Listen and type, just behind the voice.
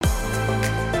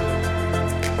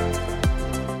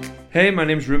Hey, my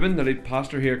name's Ruben, the lead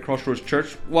pastor here at Crossroads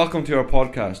Church. Welcome to our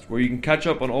podcast, where you can catch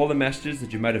up on all the messages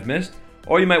that you might have missed,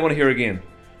 or you might want to hear again.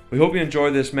 We hope you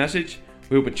enjoy this message,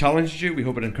 we hope it challenges you, we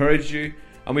hope it encourages you,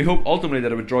 and we hope ultimately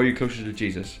that it would draw you closer to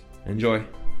Jesus. Enjoy.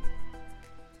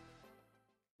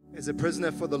 As a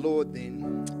prisoner for the Lord,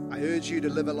 then, I urge you to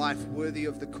live a life worthy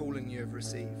of the calling you have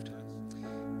received.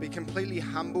 Be completely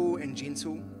humble and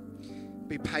gentle.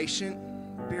 Be patient,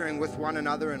 bearing with one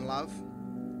another in love.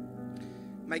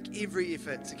 Make every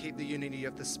effort to keep the unity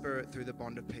of the Spirit through the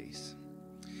bond of peace.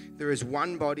 There is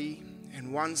one body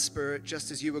and one Spirit,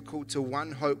 just as you were called to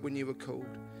one hope when you were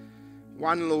called.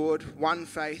 One Lord, one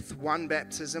faith, one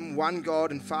baptism, one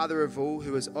God and Father of all,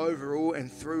 who is over all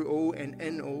and through all and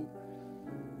in all.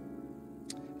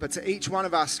 But to each one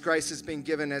of us, grace has been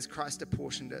given as Christ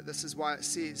apportioned it. This is why it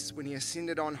says, when he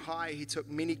ascended on high, he took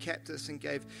many captives and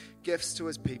gave gifts to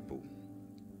his people.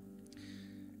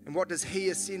 And what does he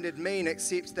ascended mean,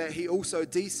 except that he also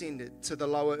descended to the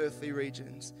lower earthly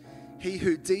regions? He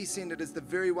who descended is the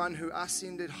very one who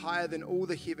ascended higher than all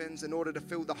the heavens in order to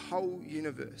fill the whole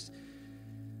universe.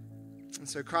 And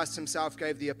so Christ himself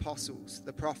gave the apostles,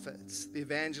 the prophets, the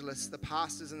evangelists, the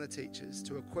pastors, and the teachers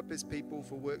to equip his people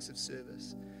for works of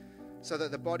service, so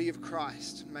that the body of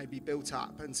Christ may be built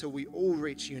up until we all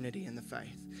reach unity in the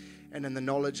faith and in the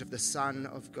knowledge of the Son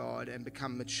of God and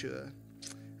become mature,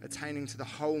 attaining to the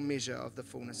whole measure of the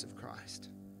fullness of Christ.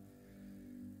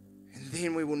 And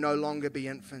then we will no longer be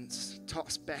infants,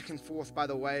 tossed back and forth by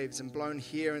the waves and blown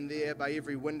here and there by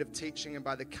every wind of teaching and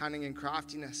by the cunning and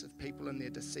craftiness of people in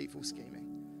their deceitful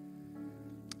scheming.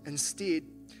 Instead,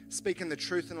 speaking the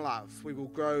truth in love, we will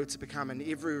grow to become in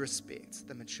every respect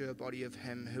the mature body of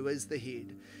him who is the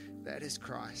head, that is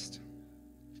Christ.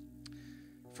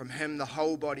 From him the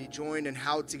whole body, joined and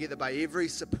held together by every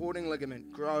supporting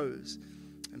ligament, grows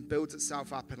and builds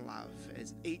itself up in love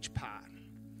as each part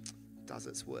does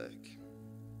its work.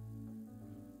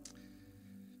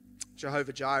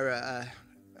 Jehovah Jireh,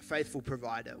 a faithful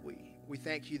provider, we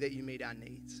thank you that you meet our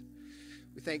needs.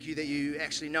 We thank you that you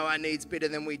actually know our needs better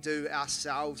than we do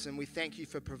ourselves, and we thank you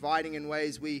for providing in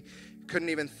ways we couldn't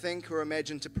even think or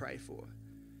imagine to pray for.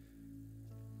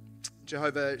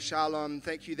 Jehovah Shalom,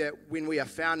 thank you that when we are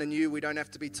found in you, we don't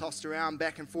have to be tossed around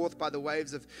back and forth by the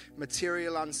waves of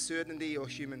material uncertainty or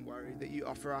human worry, that you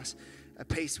offer us a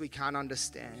peace we can't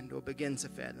understand or begin to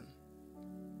fathom.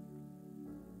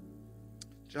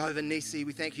 Jehovah Nissi,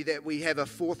 we thank you that we have a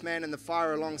fourth man in the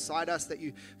fire alongside us, that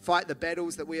you fight the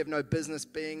battles that we have no business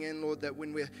being in, Lord, that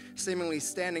when we're seemingly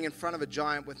standing in front of a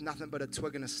giant with nothing but a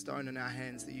twig and a stone in our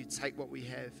hands, that you take what we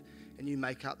have and you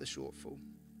make up the shortfall.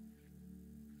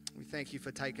 We thank you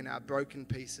for taking our broken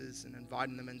pieces and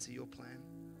inviting them into your plan.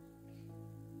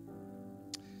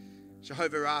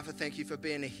 Jehovah Rapha, thank you for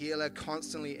being a healer,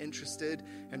 constantly interested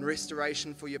in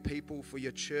restoration for your people, for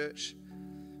your church.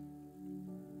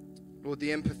 Lord,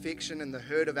 the imperfection and the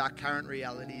hurt of our current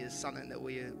reality is something that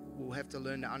we will have to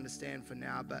learn to understand for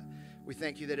now, but we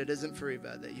thank you that it isn't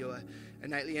forever, that you're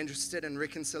innately interested in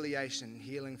reconciliation,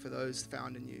 healing for those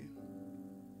found in you.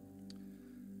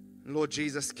 Lord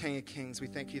Jesus, King of Kings, we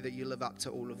thank you that you live up to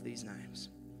all of these names.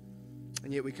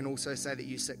 And yet we can also say that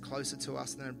you sit closer to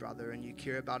us than a brother and you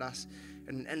care about us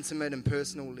at an intimate and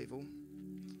personal level.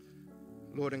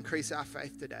 Lord, increase our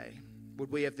faith today.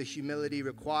 Would we have the humility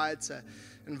required to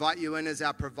invite you in as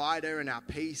our provider and our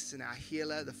peace and our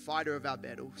healer, the fighter of our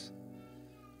battles?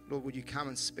 Lord, would you come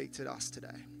and speak to us today?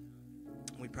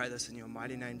 We pray this in your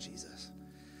mighty name, Jesus.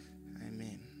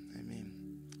 Amen.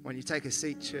 Amen. When you take a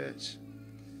seat, church.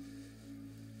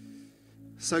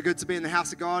 So good to be in the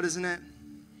house of God, isn't it?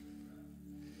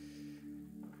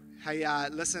 Hey,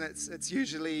 listen, it's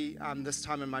usually this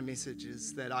time in my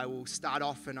messages that I will start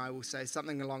off and I will say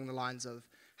something along the lines of,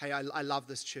 hey, I love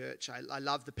this church. I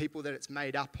love the people that it's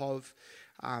made up of.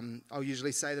 I'll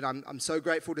usually say that I'm so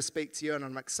grateful to speak to you and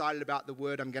I'm excited about the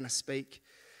word I'm going to speak.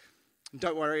 And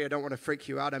don't worry, I don't want to freak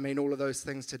you out. I mean all of those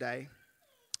things today.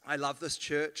 I love this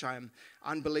church. I am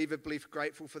unbelievably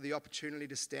grateful for the opportunity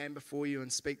to stand before you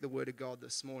and speak the word of God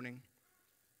this morning.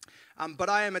 But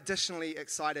I am additionally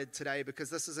excited today because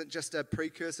this isn't just a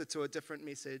precursor to a different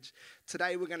message.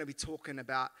 Today we're going to be talking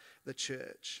about the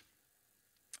church.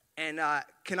 And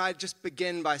can I just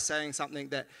begin by saying something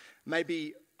that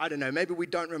maybe we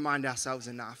don't remind ourselves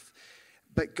enough.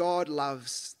 But God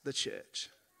loves the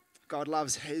church. God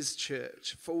loves his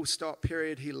church. Full stop,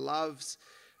 period. He loves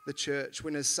the church.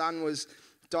 When his son was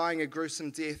dying a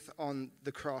gruesome death on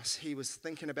the cross, he was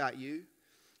thinking about you,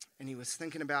 and he was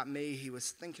thinking about me. He was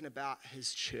thinking about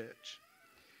his church.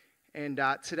 And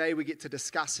today we get to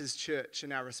discuss his church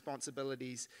and our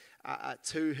responsibilities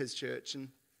to his church. And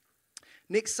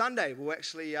Next Sunday,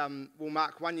 we'll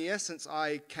mark 1 year since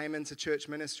I came into church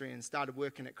ministry and started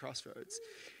working at Crossroads.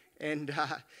 And,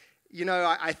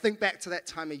 I think back to that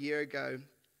time a year ago,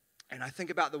 and I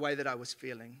think about the way that I was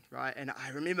feeling, right? And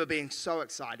I remember being so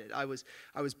excited. I was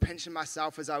pinching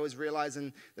myself as I was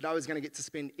realizing that I was going to get to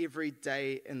spend every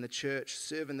day in the church,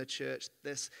 serving the church.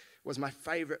 This was my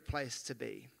favorite place to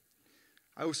be.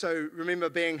 I also remember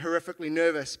being horrifically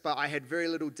nervous, but I had very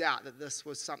little doubt that this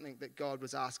was something that God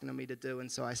was asking of me to do,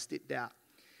 and so I stepped out.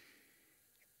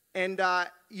 And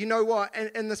you know what?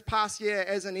 In this past year,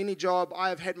 as in any job, I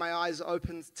have had my eyes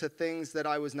opened to things that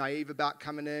I was naive about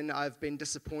coming in. I've been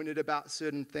disappointed about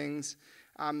certain things,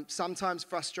 sometimes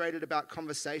frustrated about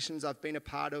conversations I've been a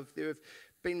part of. There have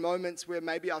been moments where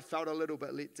maybe I've felt a little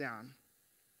bit let down.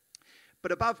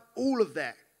 But above all of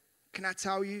that, can I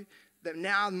tell you that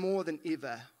now more than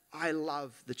ever, I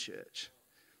love the church.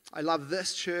 I love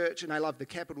this church, and I love the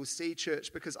capital C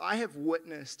church, because I have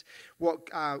witnessed what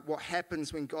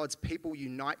happens when God's people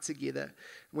unite together,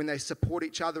 when they support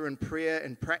each other in prayer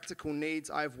and practical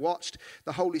needs. I have watched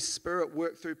the Holy Spirit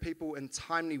work through people in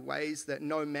timely ways that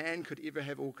no man could ever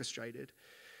have orchestrated.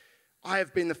 I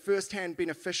have been the first-hand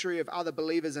beneficiary of other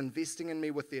believers investing in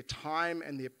me with their time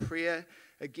and their prayer,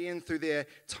 again, through their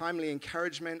timely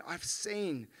encouragement. I've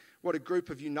seen what a group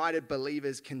of united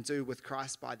believers can do with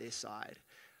Christ by their side.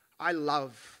 I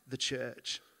love the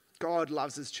church. God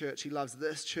loves his church. He loves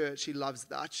this church. He loves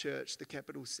the church, the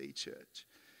capital C church.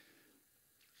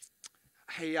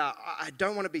 Hey, I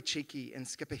don't want to be cheeky and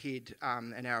skip ahead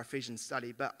in our Ephesians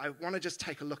study, but I want to just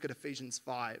take a look at Ephesians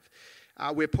 5,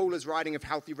 where Paul is writing of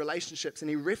healthy relationships, and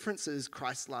he references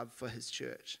Christ's love for his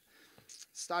church.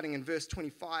 Starting in verse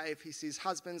 25, he says,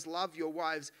 "Husbands, love your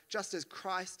wives just as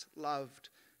Christ loved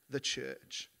the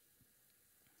church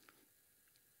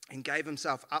and gave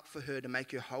himself up for her to make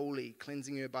her holy,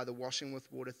 cleansing her by the washing with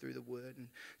water through the word, and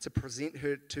to present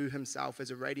her to himself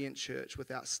as a radiant church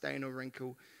without stain or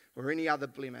wrinkle or any other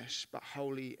blemish, but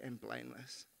holy and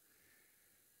blameless."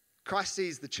 Christ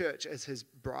sees the church as his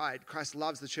bride. Christ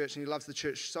loves the church, and he loves the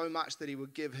church so much that he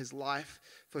would give his life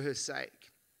for her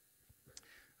sake.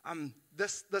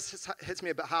 This hits me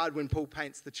a bit hard when Paul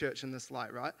paints the church in this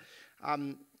light, right?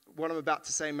 What I'm about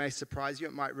to say may surprise you.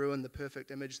 It might ruin the perfect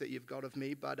image that you've got of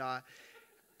me, but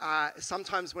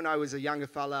sometimes when I was a younger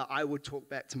fella, I would talk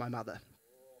back to my mother.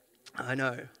 I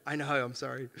know, I'm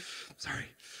sorry.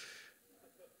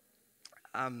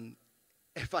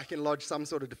 If I can lodge some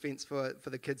sort of defense for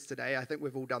the kids today, I think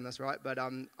we've all done this, right? But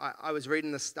I was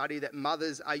reading this study that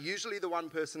mothers are usually the one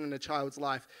person in a child's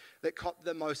life that cop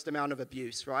the most amount of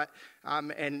abuse, right?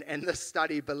 And this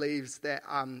study believes that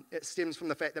it stems from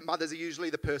the fact that mothers are usually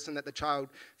the person that the child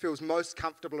feels most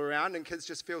comfortable around, and kids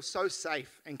just feel so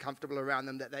safe and comfortable around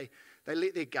them that they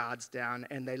let their guards down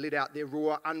and they let out their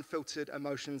raw, unfiltered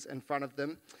emotions in front of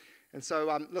them. And so,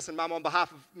 listen, Mums,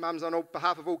 on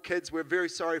behalf of all kids, we're very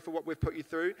sorry for what we've put you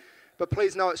through. But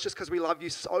please know it's just because we love you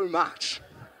so much.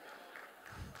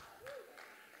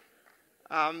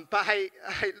 But hey,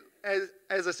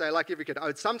 as I say, like every kid, I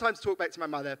would sometimes talk back to my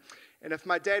mother, and if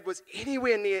my dad was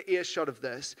anywhere near earshot of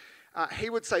this, he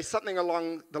would say something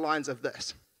along the lines of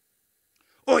this: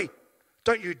 "Oi,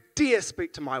 don't you dare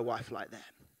speak to my wife like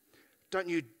that. Don't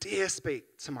you dare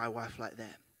speak to my wife like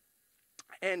that."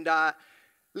 And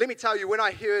let me tell you, when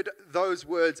I heard those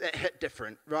words, it hit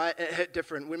different, right? It hit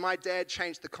different. When my dad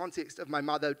changed the context of my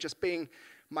mother just being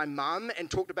my mum and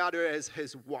talked about her as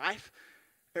his wife,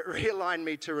 it realigned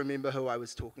me to remember who I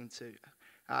was talking to.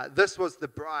 This was the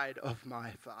bride of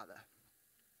my father.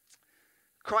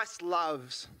 Christ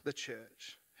loves the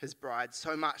church, his bride,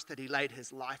 so much that he laid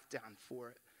his life down for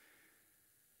it.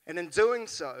 And in doing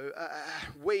so,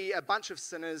 we, a bunch of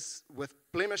sinners with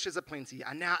blemishes aplenty,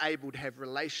 are now able to have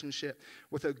relationship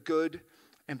with a good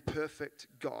and perfect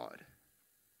God.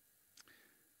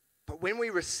 But when we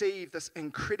receive this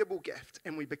incredible gift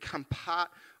and we become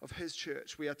part of his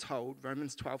church, we are told,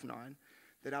 Romans 12:9,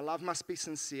 that our love must be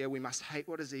sincere. We must hate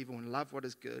what is evil and love what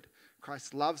is good.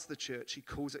 Christ loves the church. He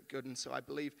calls it good. And so I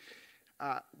believe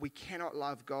we cannot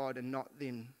love God and not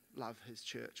then love his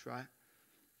church, right?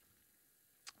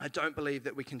 I don't believe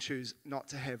that we can choose not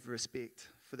to have respect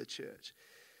for the church.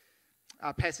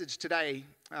 Our passage today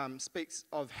speaks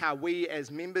of how we as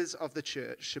members of the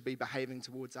church should be behaving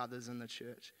towards others in the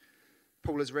church.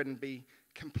 Paul has written, "Be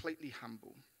completely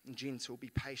humble and gentle,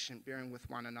 be patient, bearing with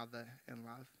one another in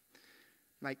love.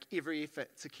 Make every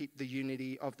effort to keep the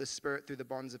unity of the Spirit through the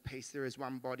bonds of peace. There is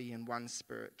one body and one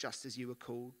Spirit, just as you were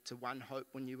called to one hope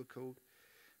when you were called.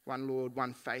 One Lord,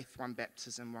 one faith, one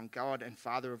baptism, one God and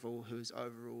Father of all, who is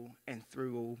over all and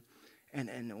through all and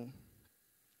in all."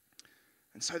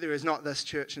 And so there is not this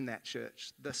church and that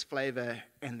church, this flavor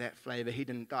and that flavor. He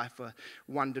didn't die for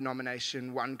one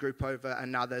denomination, one group over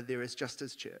another. There is just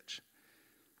his church.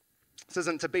 This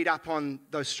isn't to beat up on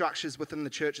those structures within the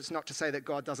church. It's not to say that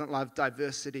God doesn't love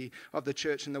diversity of the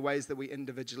church in the ways that we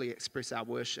individually express our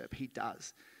worship. He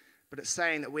does. But it's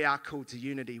saying that we are called to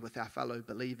unity with our fellow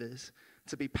believers,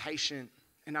 to be patient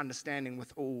and understanding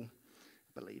with all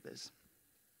believers.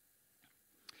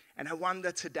 And I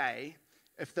wonder today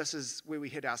if this is where we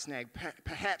hit our snag.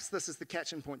 Perhaps this is the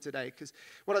catching point today, because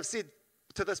what I've said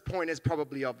to this point is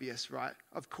probably obvious, right?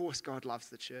 Of course God loves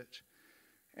the church.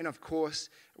 And of course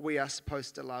we are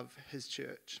supposed to love his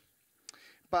church.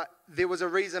 But there was a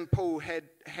reason Paul had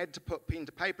to put pen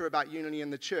to paper about unity in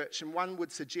the church, and one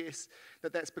would suggest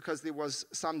that that's because there was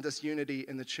some disunity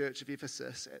in the church of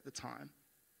Ephesus at the time.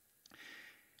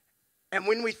 And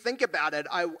when we think about it,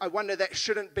 I wonder that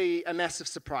shouldn't be a massive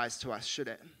surprise to us, should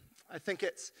it? I think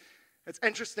it's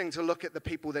interesting to look at the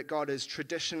people that God has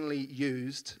traditionally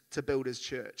used to build his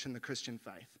church in the Christian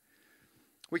faith.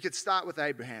 We could start with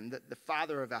Abraham, the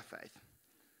father of our faith.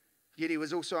 Yet he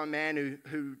was also a man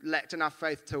who lacked enough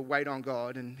faith to wait on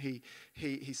God, and he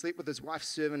slept with his wife's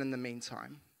servant in the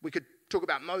meantime. We could talk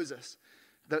about Moses,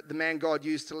 the man God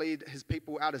used to lead his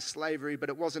people out of slavery, but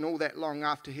it wasn't all that long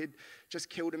after he'd just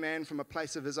killed a man from a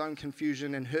place of his own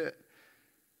confusion and hurt.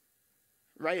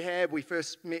 Rahab, we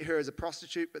first met her as a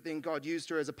prostitute, but then God used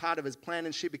her as a part of his plan,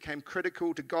 and she became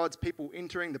critical to God's people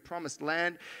entering the promised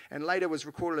land, and later was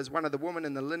recorded as one of the women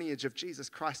in the lineage of Jesus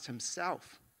Christ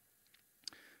himself.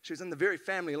 She was in the very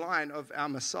family line of our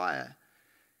Messiah.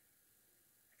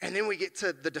 And then we get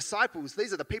to the disciples.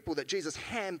 These are the people that Jesus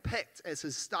handpicked as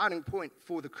his starting point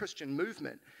for the Christian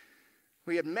movement.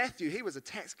 We had Matthew, he was a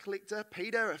tax collector.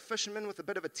 Peter, a fisherman with a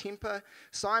bit of a temper.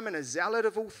 Simon, a zealot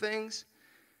of all things.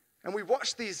 And we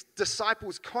watched these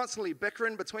disciples constantly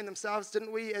bickering between themselves,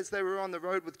 didn't we, as they were on the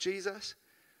road with Jesus?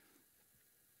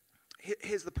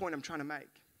 Here's the point I'm trying to make.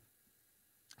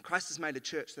 Christ has made a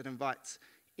church that invites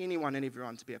anyone and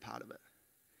everyone to be a part of it.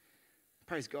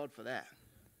 Praise God for that.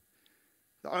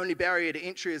 The only barrier to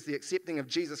entry is the accepting of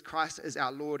Jesus Christ as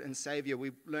our Lord and Savior.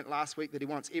 We learnt last week that he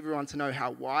wants everyone to know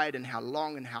how wide and how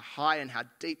long and how high and how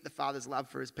deep the Father's love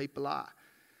for his people are.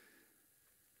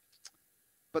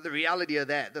 But the reality of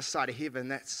that, this side of heaven,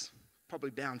 that's probably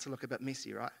bound to look a bit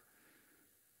messy, right?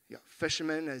 You got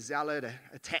fishermen, a zealot,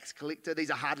 a tax collector.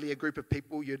 These are hardly a group of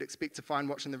people you'd expect to find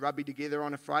watching the rugby together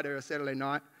on a Friday or a Saturday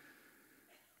night.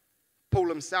 Paul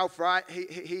himself, right?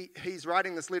 He's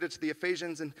writing this letter to the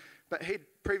Ephesians, but he'd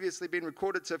previously been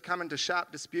recorded to have come into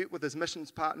sharp dispute with his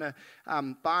missions partner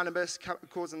Barnabas,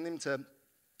 causing them to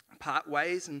part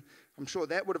ways, and I'm sure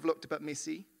that would have looked a bit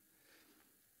messy.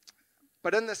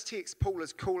 But in this text, Paul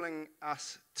is calling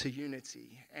us to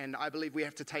unity, and I believe we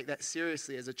have to take that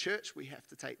seriously. As a church, we have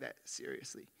to take that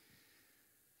seriously.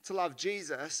 To love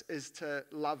Jesus is to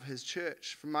love his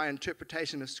church. From my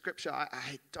interpretation of Scripture,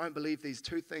 I don't believe these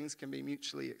two things can be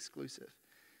mutually exclusive.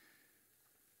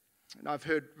 And I've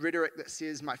heard rhetoric that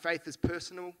says my faith is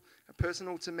personal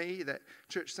to me, that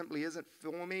church simply isn't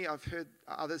for me. I've heard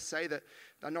others say that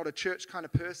they're not a church kind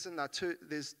of person.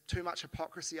 There's too much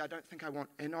hypocrisy. I don't think I want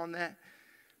in on that.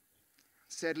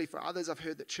 Sadly for others, I've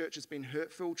heard that church has been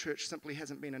hurtful. Church simply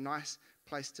hasn't been a nice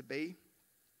place to be.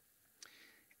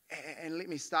 And let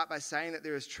me start by saying that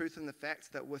there is truth in the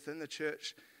fact that within the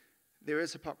church there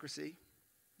is hypocrisy.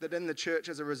 That in the church,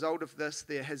 as a result of this,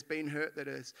 there has been hurt that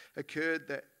has occurred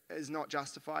that is not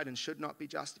justified and should not be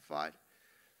justified.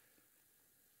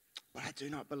 But I do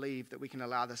not believe that we can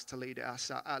allow this to lead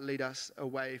us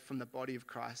away from the body of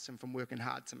Christ and from working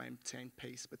hard to maintain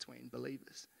peace between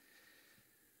believers.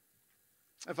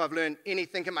 If I've learned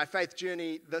anything in my faith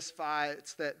journey this far,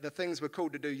 it's that the things we're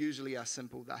called to do usually are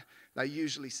simple. They're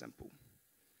usually simple.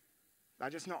 They're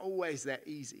just not always that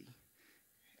easy.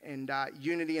 And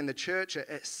unity in the church,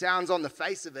 it sounds on the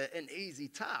face of it an easy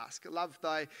task. Love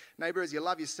thy neighbor as you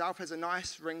love yourself has a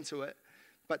nice ring to it.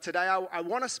 But today I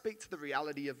want to speak to the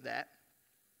reality of that,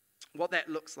 what that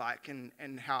looks like,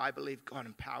 and how I believe God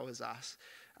empowers us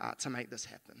to make this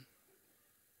happen.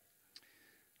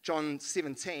 In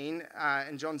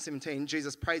John 17,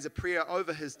 Jesus prays a prayer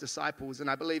over his disciples, and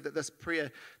I believe that this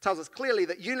prayer tells us clearly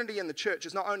that unity in the church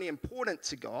is not only important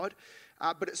to God,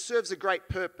 but it serves a great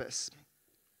purpose.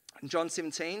 In John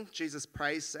 17, Jesus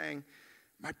prays saying,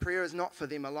 "My prayer is not for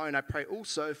them alone. I pray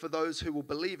also for those who will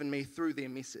believe in me through their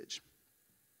message,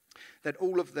 that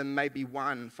all of them may be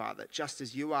one, Father, just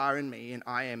as you are in me and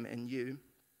I am in you."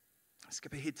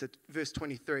 Skip ahead to verse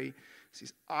 23. It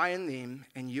says, "I in them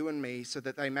and you in me, so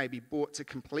that they may be brought to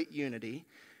complete unity.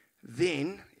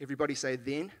 Then," everybody say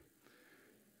then,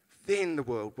 then the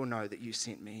world will know that you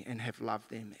sent me and have loved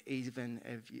them, even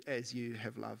as you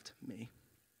have loved me.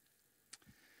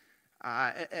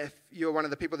 If you're one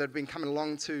of the people that have been coming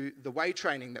along to the way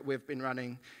training that we've been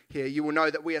running here, you will know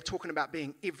that we are talking about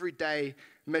being everyday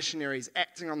missionaries,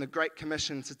 acting on the Great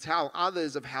Commission to tell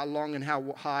others of how long and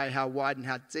how high, how wide and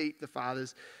how deep the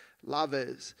Father's love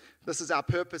is. This is our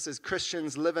purpose as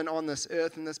Christians living on this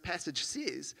earth, and this passage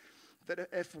says that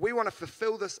if we want to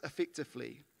fulfill this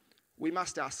effectively, we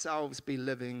must ourselves be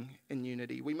living in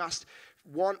unity. We must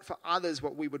want for others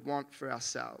what we would want for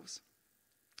ourselves.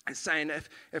 It's saying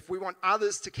if we want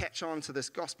others to catch on to this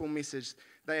gospel message,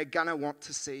 they are going to want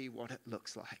to see what it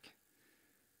looks like.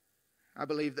 I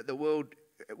believe that the world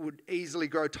would easily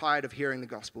grow tired of hearing the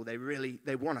gospel. They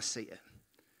want to see it.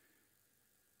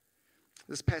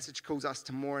 This passage calls us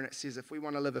to more, and it says if we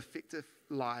want to live effective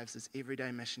lives as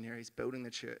everyday missionaries building the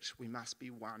church, we must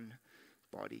be one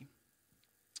body.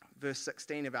 Verse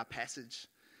 16 of our passage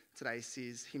today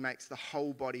says, he makes the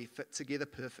whole body fit together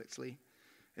perfectly.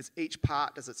 As each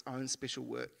part does its own special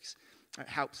works, it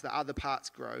helps the other parts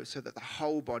grow so that the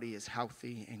whole body is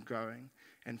healthy and growing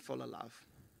and full of love.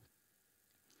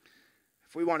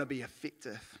 If we want to be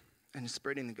effective in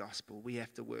spreading the gospel, we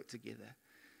have to work together.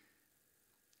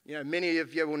 You know, many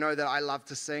of you will know that I love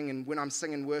to sing, and when I'm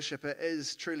singing worship, it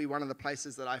is truly one of the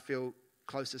places that I feel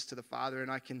closest to the Father,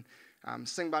 and I can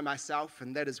sing by myself,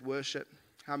 and that is worship.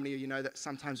 How many of you know that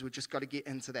sometimes we've just got to get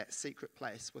into that secret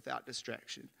place without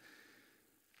distraction?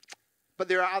 But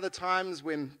there are other times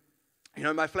when, you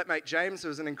know, my flatmate James, who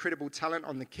is an incredible talent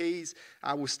on the keys,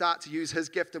 will start to use his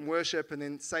gift in worship and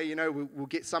then say, you know, we'll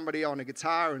get somebody on a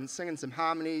guitar and singing some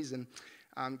harmonies and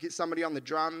get somebody on the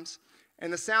drums.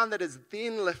 And the sound that is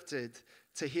then lifted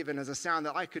to heaven is a sound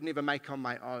that I could never make on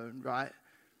my own, right?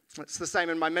 It's the same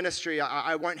in my ministry.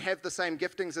 I won't have the same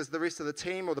giftings as the rest of the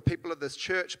team or the people of this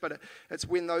church, but it's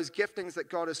when those giftings that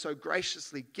God has so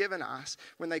graciously given us,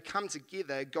 when they come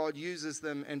together, God uses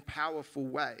them in powerful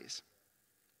ways.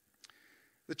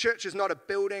 The church is not a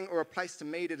building or a place to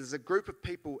meet. It is a group of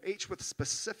people, each with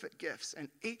specific gifts and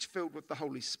each filled with the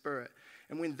Holy Spirit.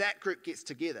 And when that group gets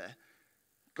together,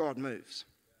 God moves.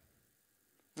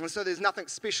 And so there's nothing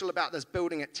special about this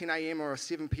building at 10 a.m. or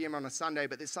 7 p.m. on a Sunday,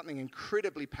 but there's something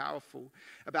incredibly powerful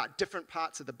about different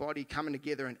parts of the body coming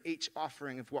together and each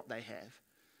offering of what they have.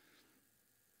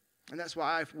 And that's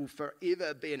why I will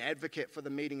forever be an advocate for the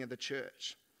meeting of the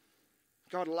church.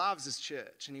 God loves his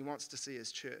church, and he wants to see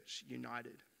his church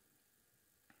united.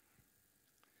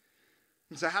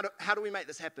 And so how do we make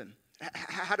this happen?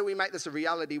 How do we make this a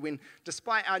reality when,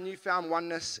 despite our newfound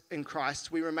oneness in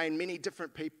Christ, we remain many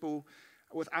different people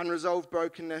with unresolved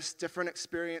brokenness, different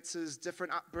experiences,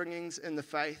 different upbringings in the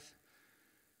faith?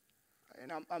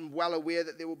 And I'm well aware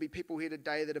that there will be people here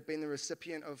today that have been the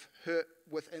recipient of hurt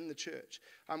within the church.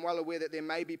 I'm well aware that there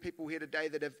may be people here today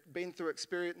that have been through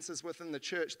experiences within the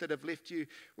church that have left you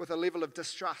with a level of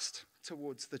distrust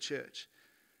towards the church.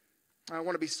 I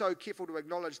want to be so careful to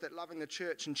acknowledge that loving the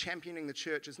church and championing the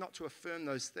church is not to affirm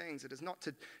those things. It is not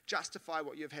to justify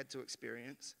what you've had to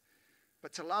experience.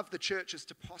 But to love the church is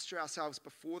to posture ourselves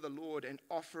before the Lord and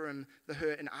offer him the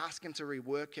hurt and ask him to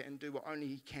rework it and do what only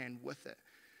he can with it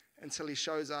until he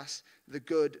shows us the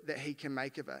good that he can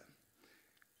make of it.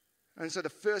 And so the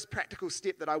first practical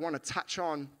step that I want to touch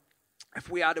on,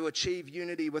 if we are to achieve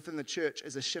unity within the church,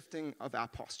 is a shifting of our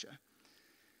posture.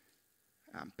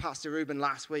 Pastor Ruben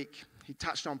last week, he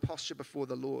touched on posture before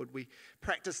the Lord. We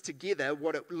practiced together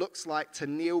what it looks like to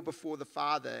kneel before the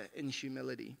Father in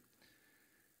humility.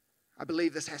 I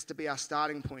believe this has to be our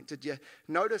starting point. Did you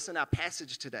notice in our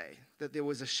passage today that there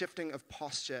was a shifting of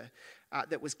posture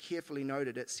that was carefully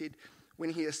noted? It said,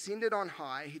 when he ascended on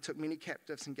high, he took many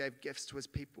captives and gave gifts to his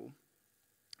people.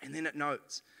 And then it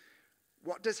notes,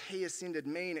 what does he ascended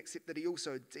mean except that he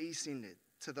also descended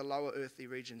to the lower earthly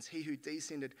regions? He who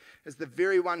descended is the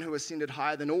very one who ascended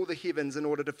higher than all the heavens in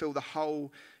order to fill the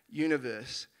whole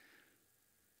universe.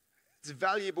 It's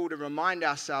valuable to remind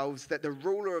ourselves that the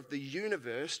ruler of the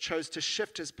universe chose to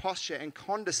shift his posture and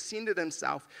condescended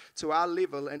himself to our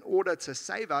level in order to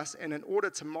save us and in order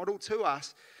to model to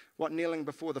us what kneeling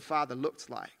before the Father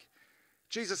looked like.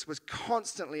 Jesus was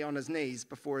constantly on his knees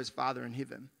before his Father in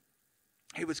heaven.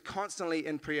 He was constantly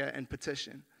in prayer and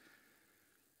petition.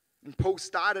 And Paul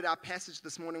started our passage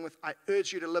this morning with, I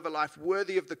urge you to live a life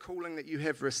worthy of the calling that you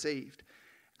have received.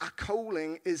 Our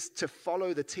calling is to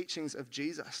follow the teachings of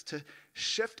Jesus, to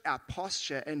shift our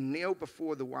posture and kneel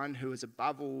before the one who is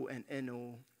above all and in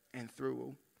all and through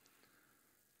all.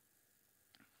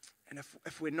 And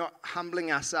if we're not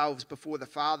humbling ourselves before the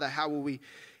Father, how will we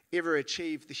ever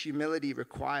achieve the humility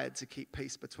required to keep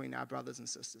peace between our brothers and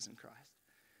sisters in Christ?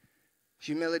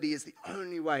 Humility is the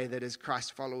only way that as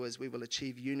Christ followers we will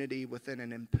achieve unity within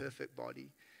an imperfect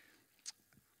body.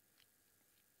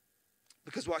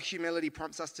 Because what humility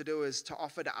prompts us to do is to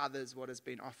offer to others what has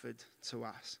been offered to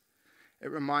us.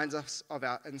 It reminds us of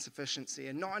our insufficiency,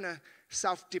 and not in a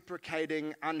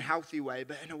self-deprecating, unhealthy way,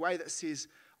 but in a way that says,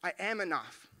 I am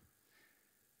enough,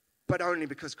 but only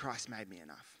because Christ made me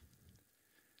enough.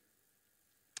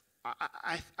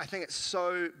 I think it's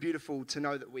so beautiful to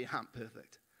know that we aren't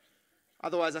perfect.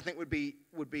 Otherwise, I think would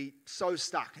be so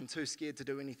stuck and too scared to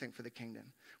do anything for the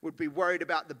kingdom. Would be worried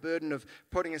about the burden of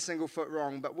putting a single foot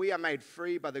wrong. But we are made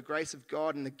free by the grace of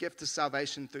God and the gift of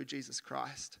salvation through Jesus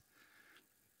Christ.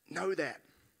 Know that.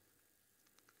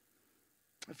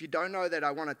 If you don't know that, I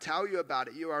want to tell you about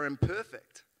it. You are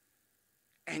imperfect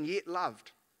and yet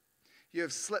loved. You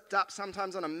have slipped up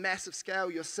sometimes on a massive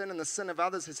scale. Your sin and the sin of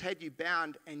others has had you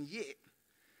bound, and yet,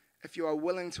 if you are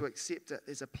willing to accept it,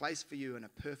 there's a place for you in a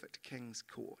perfect king's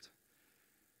court.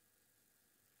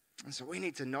 And so we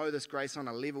need to know this grace on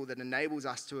a level that enables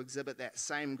us to exhibit that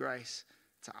same grace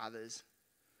to others.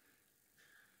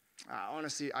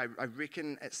 Honestly, I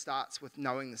reckon it starts with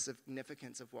knowing the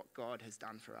significance of what God has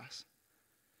done for us.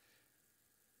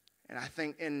 And I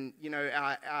think in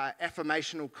our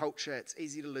affirmational culture, it's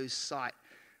easy to lose sight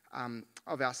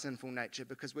of our sinful nature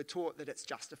because we're taught that it's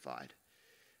justified.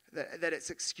 That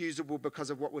it's excusable because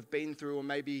of what we've been through, or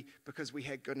maybe because we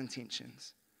had good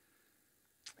intentions.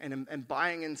 And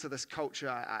buying into this culture,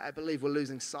 I believe we're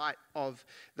losing sight of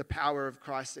the power of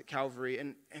Christ at Calvary.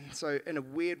 And so in a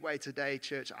weird way today,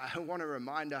 church, I want to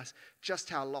remind us just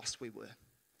how lost we were.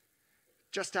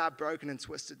 Just how broken and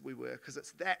twisted we were. Because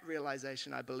it's that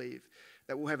realization, I believe,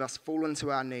 that will have us fall into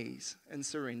our knees and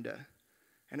surrender.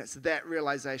 And it's that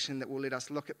realization that will let us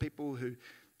look at people who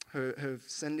have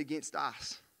sinned against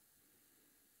us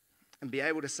and be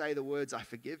able to say the words, I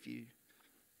forgive you.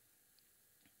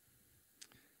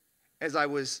 As I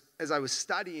was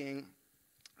studying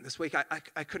this week,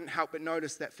 I couldn't help but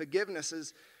notice that forgiveness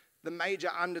is the major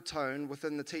undertone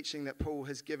within the teaching that Paul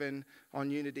has given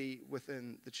on unity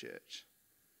within the church.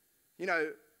 You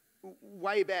know,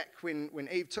 way back when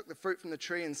Eve took the fruit from the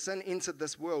tree and sin entered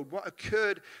this world, what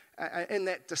occurred in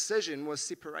that decision was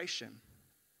separation.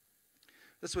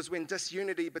 This was when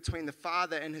disunity between the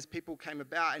Father and his people came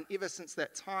about. And ever since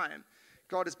that time,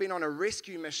 God has been on a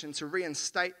rescue mission to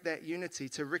reinstate that unity,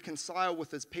 to reconcile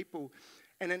with his people.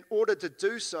 And in order to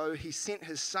do so, he sent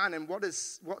his Son. And what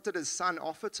did his Son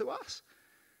offer to us?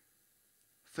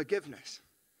 Forgiveness.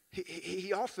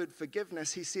 He offered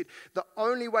forgiveness. He said the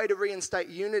only way to reinstate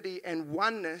unity and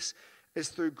oneness is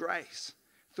through grace,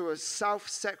 through a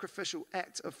self-sacrificial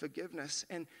act of forgiveness.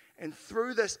 And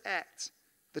through this act,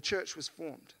 the church was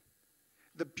formed.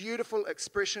 The beautiful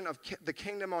expression of the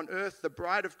kingdom on earth, the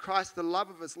bride of Christ, the love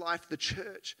of his life, the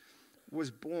church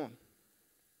was born.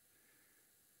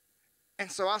 And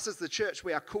so us as the church,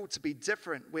 we are called to be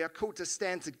different. We are called to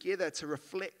stand together to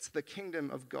reflect the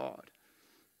kingdom of God.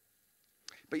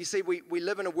 But you see, we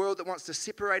live in a world that wants to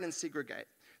separate and segregate,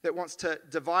 that wants to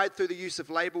divide through the use of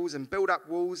labels and build up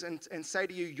walls and say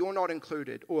to you, you're not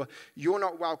included or you're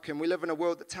not welcome. We live in a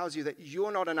world that tells you that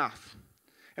you're not enough.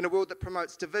 In a world that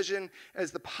promotes division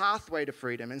as the pathway to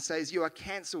freedom and says you are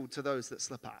cancelled to those that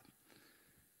slip up.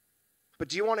 But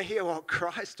do you want to hear what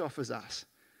Christ offers us?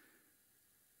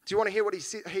 Do you want to hear what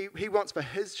he wants for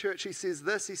his church? He says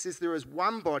this, he says there is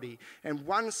one body and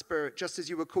one spirit, just as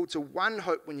you were called to one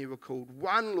hope when you were called,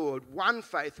 one Lord, one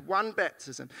faith, one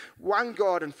baptism, one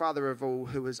God and Father of all,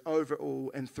 who is over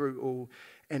all and through all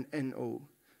and in all.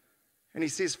 And he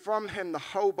says, from him the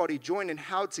whole body, joined and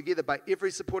held together by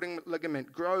every supporting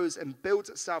ligament, grows and builds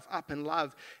itself up in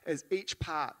love as each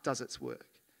part does its work.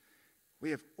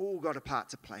 We have all got a part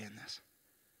to play in this.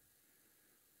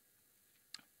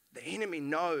 The enemy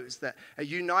knows that a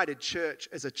united church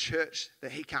is a church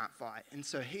that he can't fight. And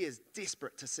so he is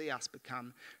desperate to see us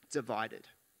become divided.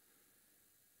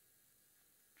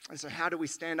 And so how do we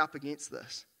stand up against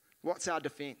this? What's our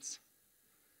defense?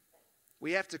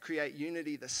 We have to create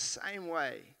unity the same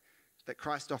way that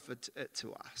Christ offered it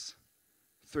to us,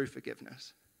 through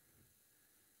forgiveness.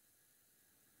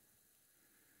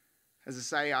 As I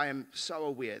say, I am so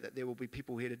aware that there will be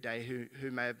people here today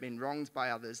who may have been wronged by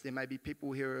others. There may be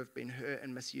people here who have been hurt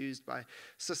and misused by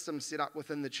systems set up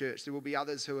within the church. There will be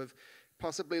others who have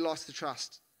possibly lost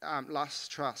trust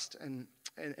in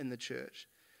the church.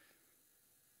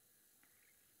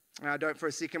 And I don't for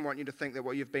a second want you to think that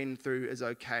what you've been through is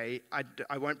okay.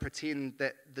 I won't pretend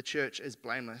that the church is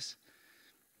blameless.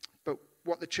 But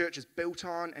what the church is built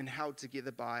on and held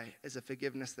together by is a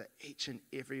forgiveness that each and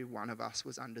every one of us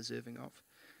was undeserving of.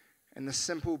 And the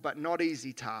simple but not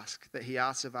easy task that he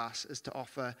asks of us is to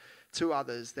offer to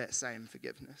others that same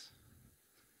forgiveness.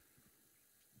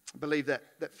 I believe that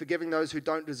forgiving those who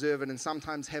don't deserve it and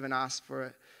sometimes haven't asked for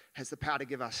it has the power to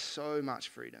give us so much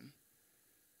freedom.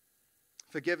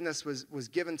 Forgiveness was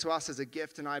given to us as a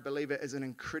gift, and I believe it is an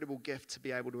incredible gift to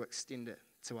be able to extend it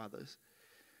to others.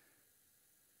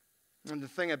 And the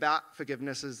thing about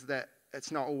forgiveness is that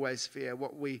it's not always fair.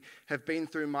 What we have been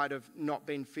through might have not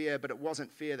been fair, but it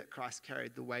wasn't fair that Christ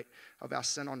carried the weight of our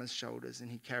sin on his shoulders and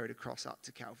he carried a cross up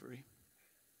to Calvary.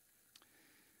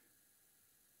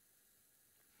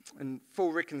 And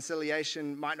full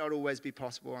reconciliation might not always be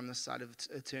possible on this side of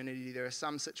eternity. There are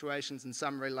some situations and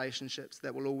some relationships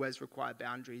that will always require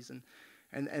boundaries,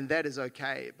 and that is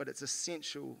okay, but it's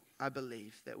essential, I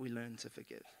believe, that we learn to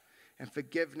forgive. And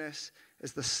forgiveness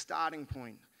is the starting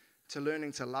point to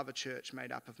learning to love a church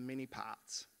made up of many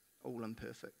parts, all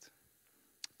imperfect,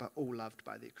 but all loved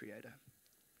by their Creator.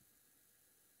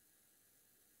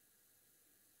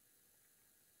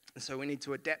 And so we need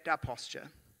to adapt our posture,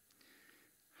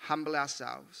 humble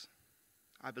ourselves.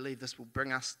 I believe this will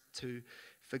bring us to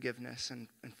forgiveness. And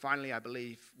finally, I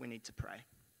believe we need to pray.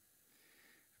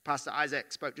 Pastor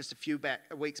Isaac spoke just a few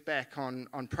weeks back on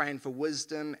praying for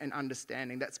wisdom and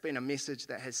understanding. That's been a message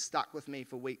that has stuck with me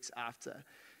for weeks after.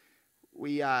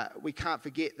 We can't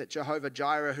forget that Jehovah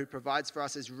Jireh, who provides for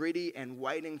us, is ready and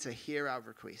waiting to hear our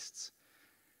requests.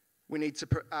 We need to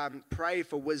pray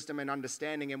for wisdom and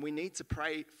understanding, and we need to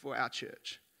pray for our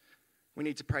church. We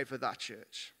need to pray for the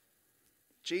church.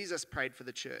 Jesus prayed for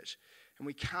the church, and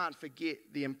we can't forget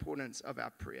the importance of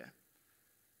our prayer.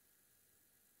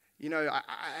 You know,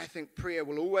 I think prayer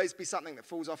will always be something that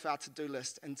falls off our to-do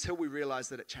list until we realize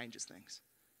that it changes things.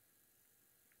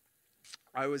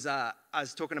 I was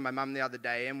talking to my mum the other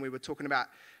day, and we were talking about,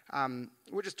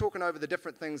 we're just talking over the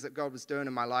different things that God was doing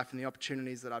in my life and the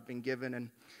opportunities that I've been given.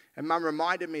 And Mum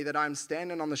reminded me that I'm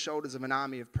standing on the shoulders of an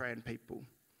army of praying people.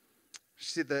 She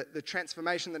said the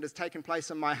transformation that has taken place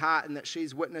in my heart and that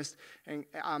she's witnessed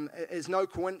is no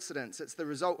coincidence. It's the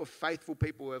result of faithful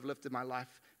people who have lifted my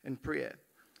life in prayer.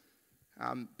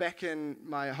 Back in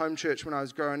my home church when I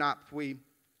was growing up, we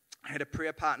had a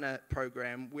prayer partner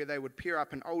program where they would pair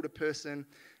up an older person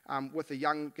with a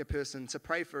younger person to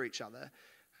pray for each other.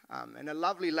 And a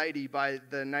lovely lady by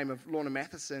the name of Lorna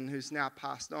Matheson, who's now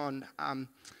passed on,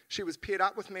 she was paired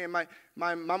up with me, and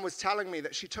my mum was telling me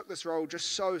that she took this role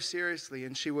just so seriously,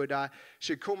 and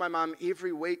she'd call my mum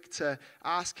every week to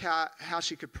ask how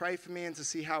she could pray for me and to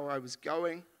see how I was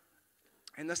going.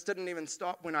 And this didn't even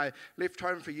stop when I left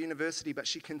home for university, but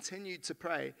she continued to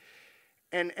pray.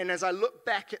 And as I look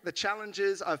back at the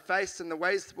challenges I've faced and the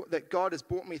ways that God has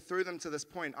brought me through them to this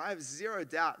point, I have zero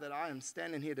doubt that I am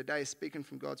standing here today speaking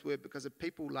from God's word because of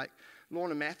people like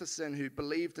Lorna Matheson, who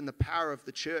believed in the power of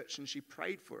the church and she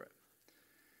prayed for it.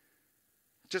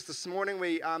 Just this morning,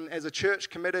 we, as a church,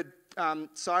 committed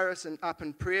Cyrus up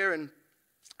in prayer,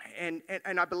 and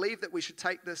I believe that we should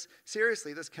take this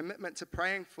seriously, this commitment to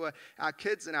praying for our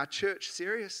kids and our church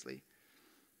seriously.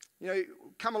 You know,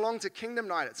 come along to Kingdom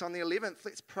Night. It's on the 11th.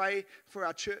 Let's pray for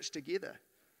our church together.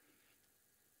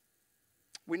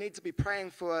 We need to be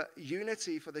praying for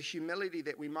unity, for the humility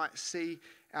that we might see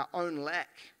our own lack,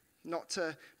 not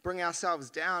to bring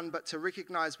ourselves down, but to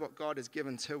recognize what God has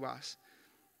given to us.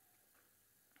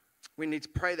 We need to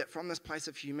pray that from this place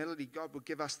of humility, God will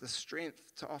give us the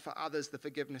strength to offer others the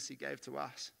forgiveness he gave to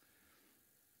us.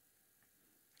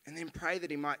 And then pray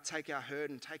that he might take our hurt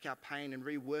and take our pain and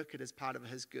rework it as part of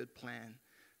his good plan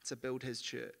to build his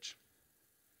church.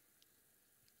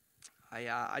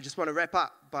 I just want to wrap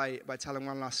up by telling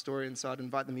one last story, and so I'd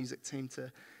invite the music team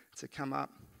to come up.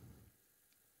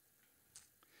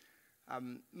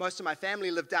 Most of my family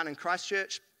live down in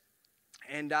Christchurch,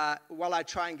 and while I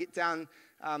try and get down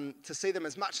to see them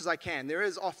as much as I can, there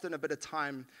is often a bit of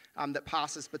time that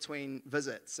passes between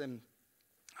visits. And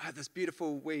I have this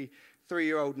beautiful wee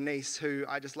 3-year-old niece who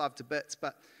I just love to bits,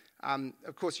 but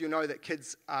of course you know that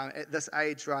kids at this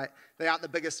age, right, they aren't the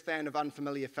biggest fan of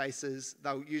unfamiliar faces.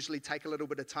 They'll usually take a little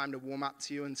bit of time to warm up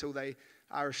to you until they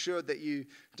are assured that you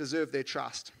deserve their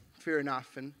trust. Fair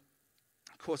enough. And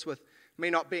of course, with me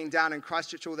not being down in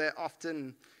Christchurch all that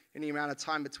often, any amount of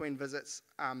time between visits,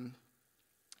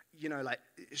 you know, like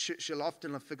she'll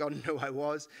often have forgotten who I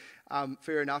was.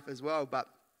 Fair enough as well, but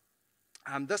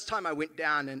this time I went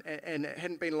down, and it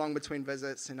hadn't been long between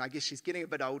visits, and I guess she's getting a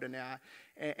bit older now,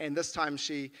 and this time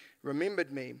she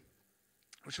remembered me,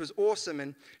 which was awesome,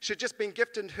 and she'd just been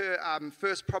gifted her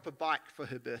first proper bike for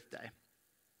her birthday,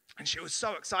 and she was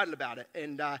so excited about it,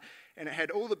 and it had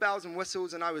all the bells and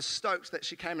whistles, and I was stoked that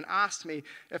she came and asked me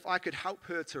if I could help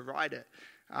her to ride it.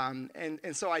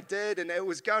 And so I did, and it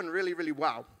was going really, really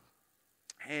well.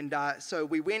 And so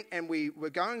we went and we were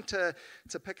going to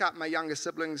pick up my younger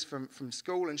siblings from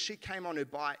school, and she came on her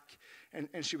bike,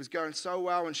 and she was going so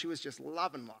well, and she was just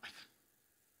loving life.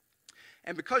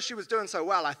 And because she was doing so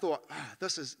well, I thought,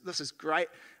 this is great.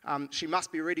 She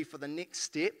must be ready for the next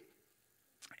step.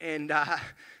 And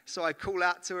so I call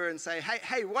out to her and say,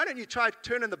 hey, why don't you try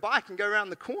turning the bike and go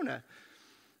around the corner?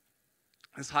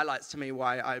 This highlights to me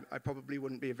why I probably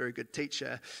wouldn't be a very good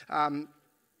teacher.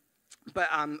 But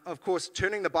of course,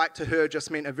 turning the bike to her just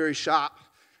meant a very sharp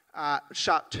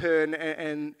turn,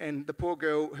 and the poor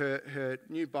girl, her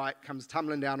new bike comes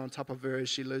tumbling down on top of her as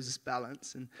she loses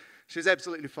balance. And she was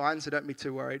absolutely fine, so don't be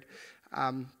too worried.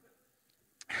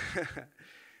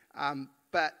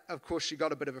 But of course, she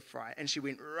got a bit of a fright, and she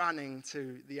went running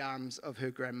to the arms of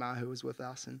her grandma who was with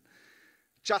us. And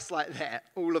just like that,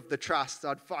 all of the trust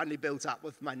I'd finally built up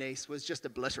with my niece was just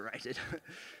obliterated.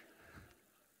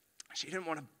 She didn't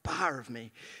want a bar of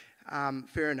me.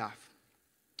 Fair enough.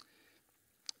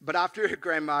 But after her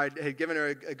grandma had given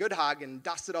her a good hug and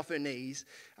dusted off her knees,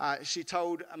 she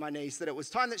told my niece that it was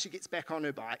time that she gets back on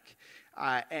her bike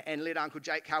and let Uncle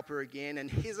Jake help her again. And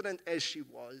hesitant as she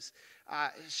was,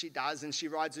 she does, and she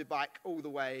rides her bike all the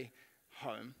way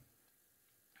home.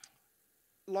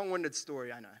 Long-winded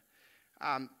story, I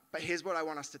know. But here's what I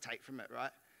want us to take from it,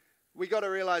 right? We got to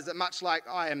realize that much like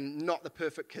I am not the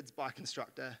perfect kids bike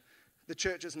instructor, the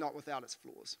church is not without its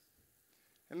flaws.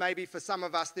 And maybe for some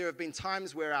of us, there have been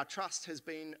times where our trust has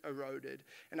been eroded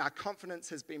and our confidence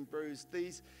has been bruised.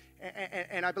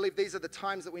 And I believe these are the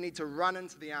times that we need to run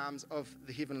into the arms of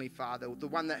the Heavenly Father, the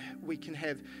one that we can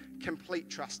have complete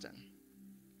trust in,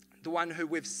 the one who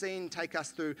we've seen take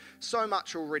us through so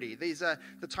much already. These are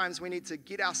the times we need to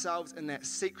get ourselves in that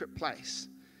secret place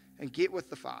and get with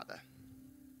the Father.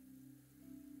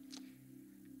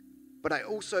 But I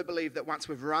also believe that once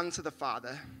we've run to the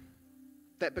Father,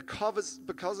 that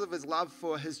because of his love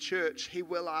for his church, he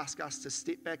will ask us to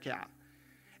step back out.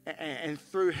 And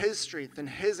through his strength and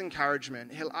his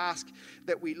encouragement, he'll ask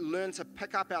that we learn to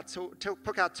pick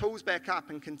our tools back up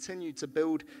and continue to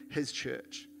build his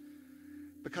church.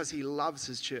 Because he loves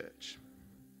his church.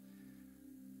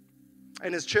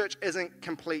 And his church isn't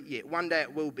complete yet. One day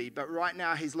it will be. But right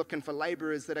now he's looking for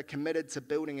laborers that are committed to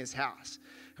building his house,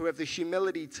 who have the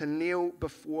humility to kneel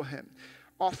before him,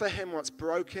 offer him what's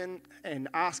broken, and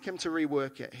ask him to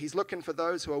rework it. He's looking for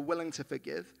those who are willing to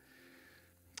forgive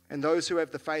and those who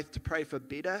have the faith to pray for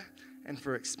better and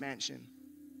for expansion.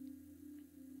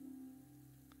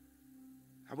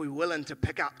 Are we willing to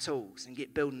pick up tools and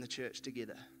get building the church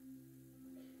together?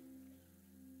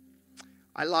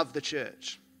 I love the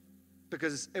church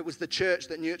because it was the church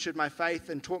that nurtured my faith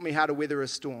and taught me how to weather a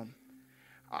storm.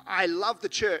 I love the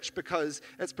church because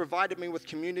it's provided me with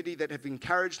community that have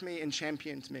encouraged me and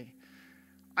championed me.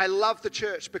 I love the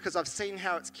church because I've seen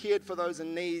how it's cared for those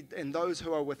in need and those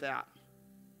who are without.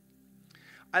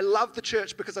 I love the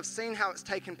church because I've seen how it's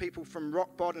taken people from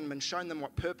rock bottom and shown them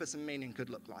what purpose and meaning could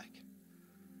look like.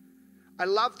 I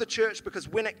love the church because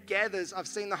when it gathers, I've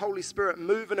seen the Holy Spirit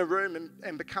move in a room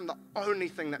and become the only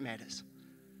thing that matters.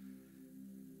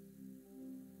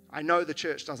 I know the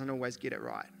church doesn't always get it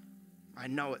right. I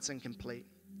know it's incomplete,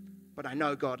 but I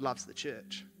know God loves the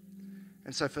church.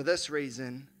 And so for this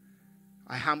reason,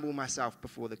 I humble myself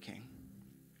before the King.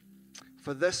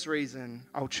 For this reason,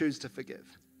 I'll choose to forgive.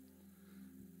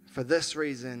 For this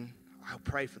reason, I'll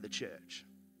pray for the church.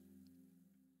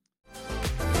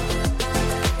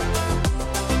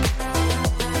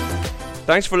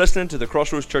 Thanks for listening to the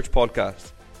Crossroads Church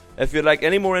podcast. If you'd like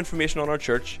any more information on our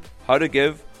church, how to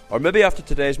give, or maybe after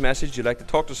today's message you'd like to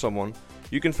talk to someone,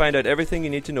 you can find out everything you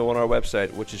need to know on our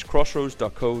website, which is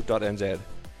crossroads.co.nz.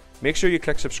 Make sure you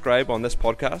click subscribe on this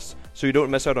podcast so you don't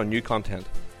miss out on new content.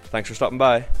 Thanks for stopping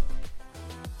by.